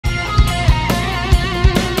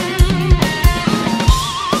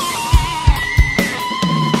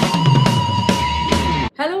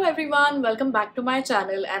everyone, welcome back to my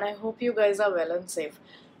channel and I hope you guys are well and safe.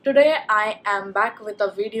 Today I am back with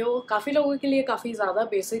a video. काफ़ी लोगों के लिए काफ़ी ज़्यादा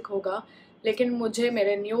basic होगा, लेकिन मुझे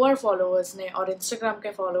मेरे न्यूअर फॉलोअर्स ने और इंस्टाग्राम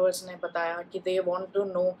के फॉलोअर्स ने बताया कि they want to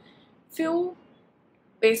know few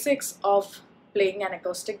basics of playing an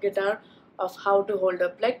acoustic guitar, of how to hold a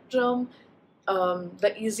plectrum,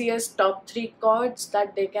 the easiest top 3 chords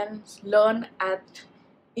that they can learn at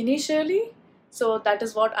initially. So that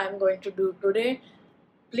is what I'm going to do today.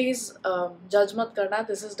 Please judge mat karna,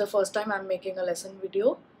 this is the first time I'm making a lesson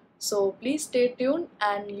video, so please stay tuned.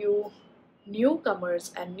 And you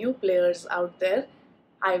newcomers and new players out there,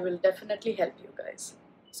 I will definitely help you guys.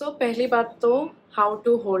 So pehli baat to, how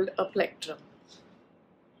to hold a plectrum.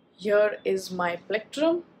 Here is my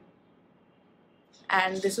plectrum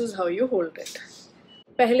and this is how you hold it.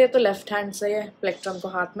 पहले तो left hand से plectrum को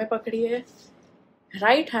हाथ में पकड़िए,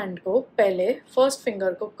 right hand को पहले first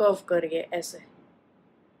finger को कर्व करिए ऐसे,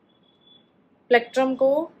 प्लेक्ट्रम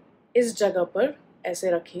को इस जगह पर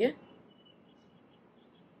ऐसे रखिए,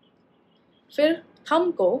 फिर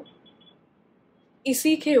थंब को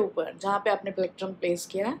इसी के ऊपर जहाँ पे आपने प्लेक्ट्रम प्लेस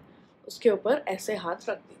किया है उसके ऊपर ऐसे हाथ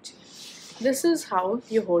रख दीजिए. This is how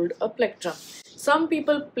you hold a plectrum. Some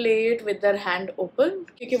people play it with their hand open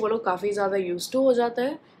क्योंकि वो लोग काफ़ी ज़्यादा यूज टू हो जाता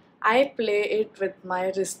है. I play it with my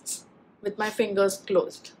रिस्ट्स, with my fingers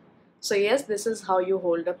closed. So yes, this is how you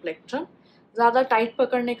hold a plectrum. ज़्यादा tight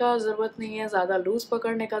पकड़ने का ज़रूरत नहीं है, ज़्यादा लूज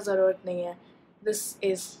पकड़ने का ज़रूरत नहीं है. This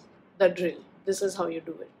is the drill. This is how you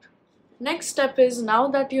do it. Next step is, now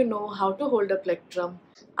that you know how to hold a plectrum,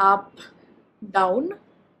 आप डाउन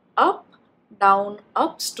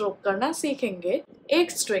अप स्ट्रोक करना सीखेंगे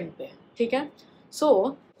एक स्ट्रिंग पे. ठीक है,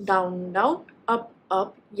 सो डाउन डाउन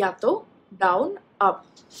अप या तो डाउन अप.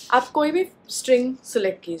 आप कोई भी स्ट्रिंग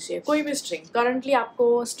सिलेक्ट कीजिए, कोई भी स्ट्रिंग. करंटली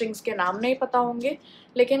आपको स्ट्रिंग्स के नाम नहीं पता होंगे,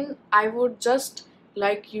 लेकिन I would just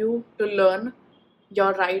like you to learn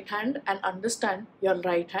your right hand and understand your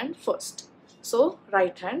right hand first. So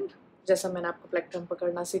right hand, जैसा मैंने आपको प्लेक्ट्रम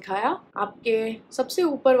पकड़ना सिखाया, आपके सबसे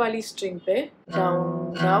ऊपर वाली स्ट्रिंग पे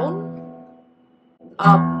down down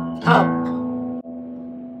up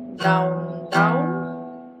down down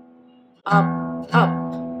up.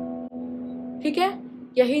 ठीक है,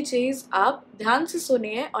 यही चीज आप ध्यान से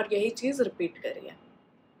सुनिए और यही चीज रिपीट करिए.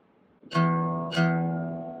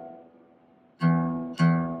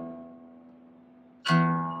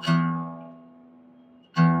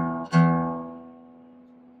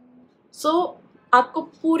 सो आपको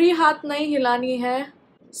पूरी हाथ नहीं हिलानी है,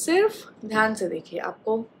 सिर्फ ध्यान से देखिए.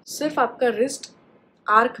 आपको सिर्फ आपका रिस्ट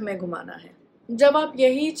आर्क में घुमाना है. जब आप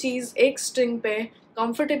यही चीज़ एक स्ट्रिंग पे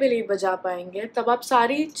कंफर्टेबली बजा पाएंगे, तब आप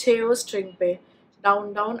सारी 6 स्ट्रिंग पे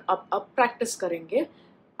डाउन डाउन अप प्रैक्टिस करेंगे.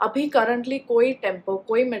 अभी करंटली कोई टेम्पो,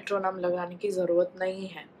 कोई मेट्रोनोम लगाने की ज़रूरत नहीं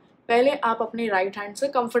है. पहले आप अपनी राइट हैंड से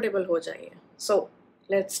कंफर्टेबल हो जाइए. So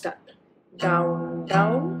let's start. Down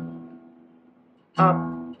down up.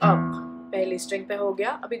 पहली स्ट्रिंग पे हो गया,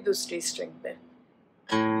 अभी दूसरी स्ट्रिंग पे.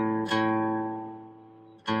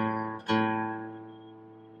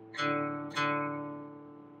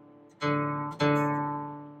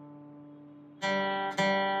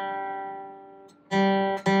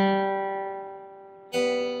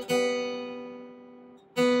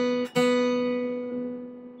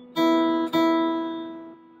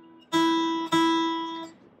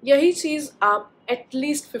 यही चीज़ आप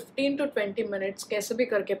एटलीस्ट 15 to 20 मिनट्स कैसे भी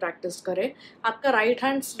करके प्रैक्टिस करें. आपका राइट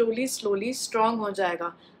हैंड स्लोली स्ट्रॉन्ग हो जाएगा.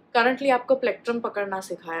 करंटली आपको प्लेक्ट्रम पकड़ना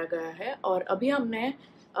सिखाया गया है और अभी हमने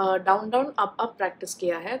डाउन डाउन अप प्रैक्टिस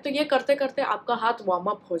किया है, तो ये करते करते आपका हाथ वार्म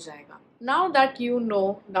अप हो जाएगा. Now that you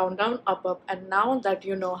know down down up and now that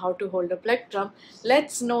you know how to hold a plectrum,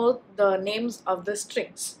 let's know the names of the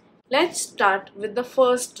strings. Let's start with the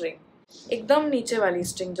first string. एकदम नीचे वाली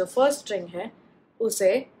string, जो first string है,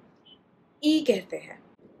 उसे ई कहते हैं.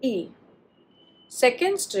 ई.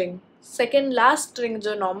 Second string, second last string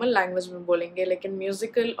जो normal language में बोलेंगे, लेकिन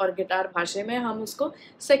म्यूजिकल और गिटार भाषा में हम उसको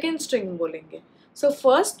सेकेंड स्ट्रिंग बोलेंगे. So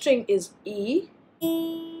first string is E,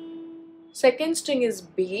 second string is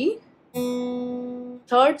B,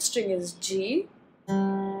 third string is ji,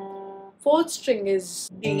 fourth string is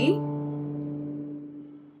D,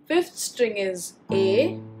 fifth string is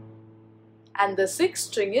a and the sixth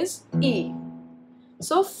string is E.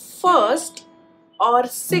 So first or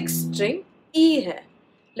sixth string E है.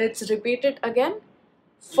 Let's repeat it again.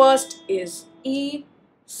 First is E,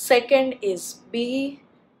 second is B,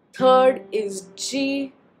 third is G,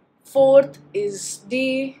 fourth is D,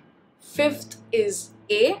 fifth is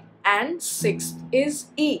A and sixth is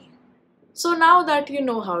E. So now that you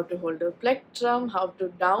know how to hold a plectrum, how to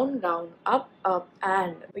down, down, up,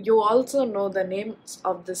 and you also know the names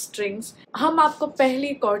of the strings, हम आपको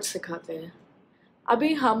पहली chord सिखाते हैं.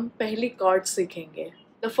 अभी हम पहली chord सीखेंगे.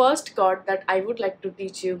 The first chord that I would like to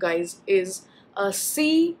teach you guys is a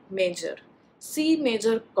C major. C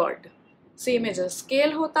major chord. C major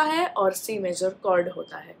scale होता है और C major chord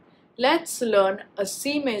होता है. Let's learn a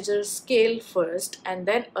C major scale first and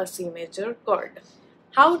then a C major chord.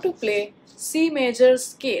 How to play C major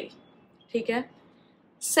scale. ठीक है.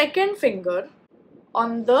 Second finger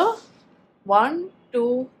on the 1,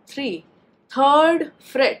 2, 3 third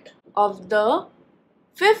fret of the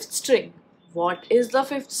fifth string. What is the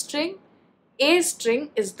fifth string? A string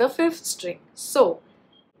is the fifth string. So,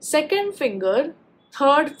 second finger,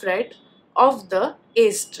 third fret of the A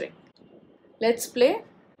string. Let's play.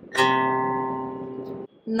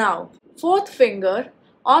 Now, fourth finger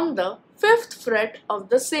on the fifth fret of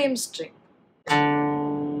the same string.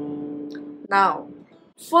 Now,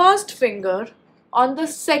 first finger on the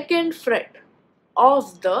second fret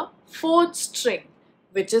of the fourth string.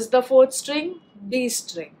 Which is the fourth string? D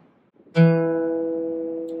string.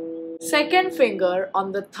 Second finger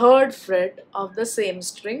on the third fret of the same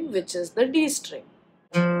string, which is the D string.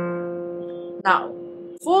 Now,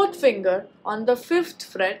 fourth finger on the fifth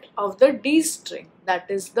fret of the D string, that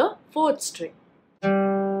is the fourth string.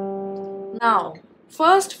 Now,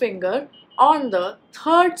 first finger on the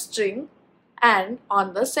third string and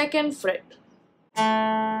on the second fret.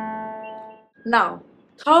 Now,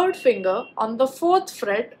 third finger on the fourth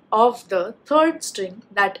fret of the third string,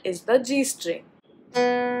 that is the G string.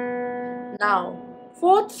 Now,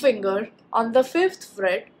 fourth finger on the fifth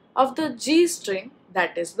fret of the G string,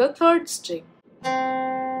 that is the third string.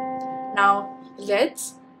 Now,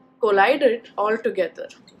 let's collide it all together.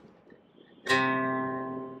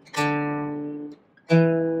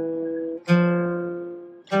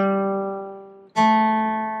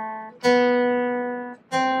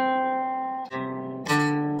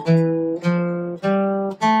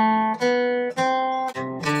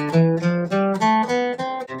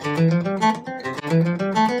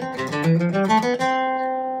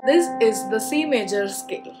 This is the C major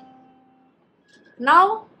scale.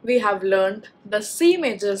 Now we have learned the C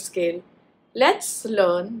major scale. Let's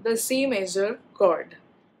learn the C major chord.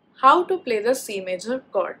 How to play the C major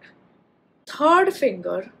chord. Third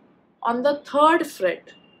finger on the third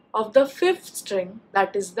fret of the fifth string,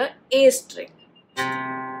 that is the A string.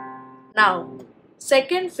 Now,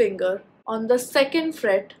 second finger on the second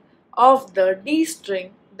fret of the D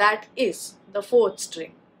string, that is the fourth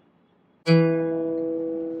string.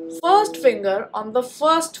 First finger on the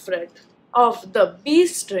first fret of the B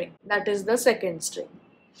string, that is the second string.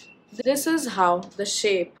 This is how the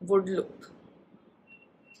shape would look.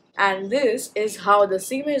 And this is how the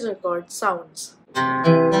C major chord sounds.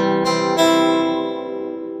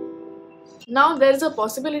 Now there is a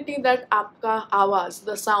possibility that आपका आवाज,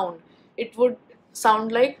 the sound, it would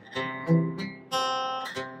sound like.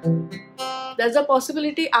 There's a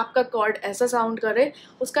possibility आपका chord ऐसा sound करे.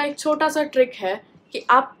 उसका एक छोटा सा trick है कि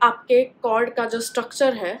आप आपके chord का जो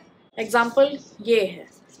structure है, example ये है,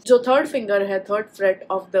 जो third finger है third fret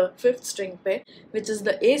of the fifth string पे, which is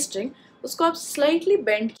the A string, उसको आप slightly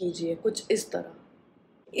bend कीजिए कुछ इस तरह.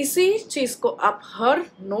 इसी चीज़ को आप हर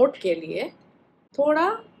नोट के लिए थोड़ा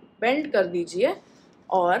बेंड कर दीजिए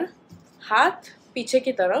और हाथ पीछे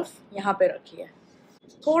की तरफ यहाँ पे रखिए.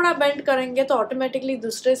 थोड़ा बेंड करेंगे तो ऑटोमेटिकली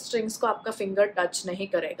दूसरे स्ट्रिंग्स को आपका फिंगर टच नहीं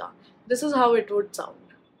करेगा. This is how it would sound.